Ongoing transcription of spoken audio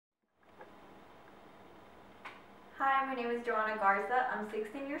Hi, my name is Joanna Garza. I'm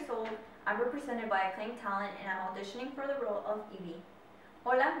 16 years old. I'm represented by Acclaimed Talent and I'm auditioning for the role of Evy.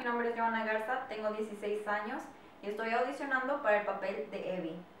 Hola, mi nombre es Joanna Garza, tengo 16 años y estoy audicionando para el papel de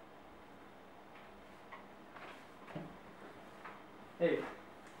Evy. Hey,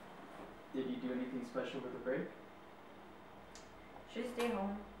 did you do anything special with the break? Just stay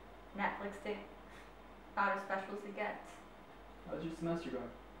home, Netflixed it. Not as special as it gets. How's your semester going?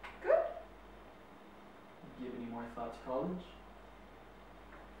 Good. Do you have any more thought to college?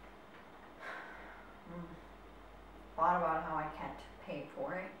 Thought about how I can't pay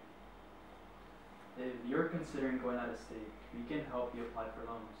for it. If you're considering going out of state, we can help you apply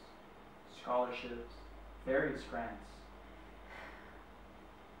for loans, scholarships, various grants.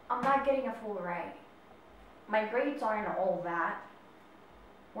 I'm not getting a full ride. My grades aren't all that.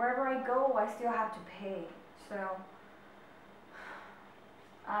 Wherever I go, I still have to pay. So,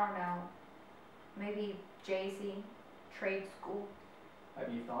 I don't know. Maybe JC, trade school.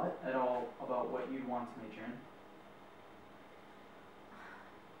 Have you thought at all about what you'd want to major in?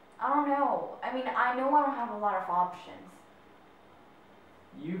 I don't know. I mean, I know I don't have a lot of options.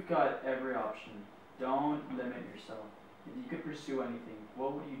 You've got every option. Don't limit yourself. If you could pursue anything,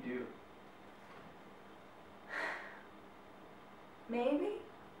 what would you do? Maybe?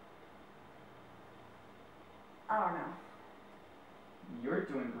 I don't know. You're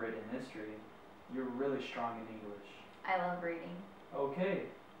doing great in history. You're really strong in English. I love reading. Okay,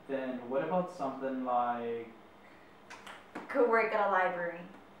 then what about something like Could work at a library.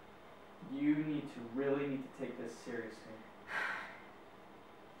 you really need to take this seriously.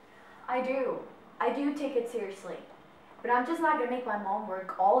 I do. I do take it seriously. But I'm just not gonna make my mom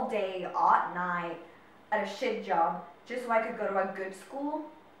work all day, at night, at a shit job, just so I could go to a good school.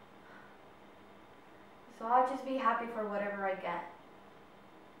 So I'll just be happy for whatever I get.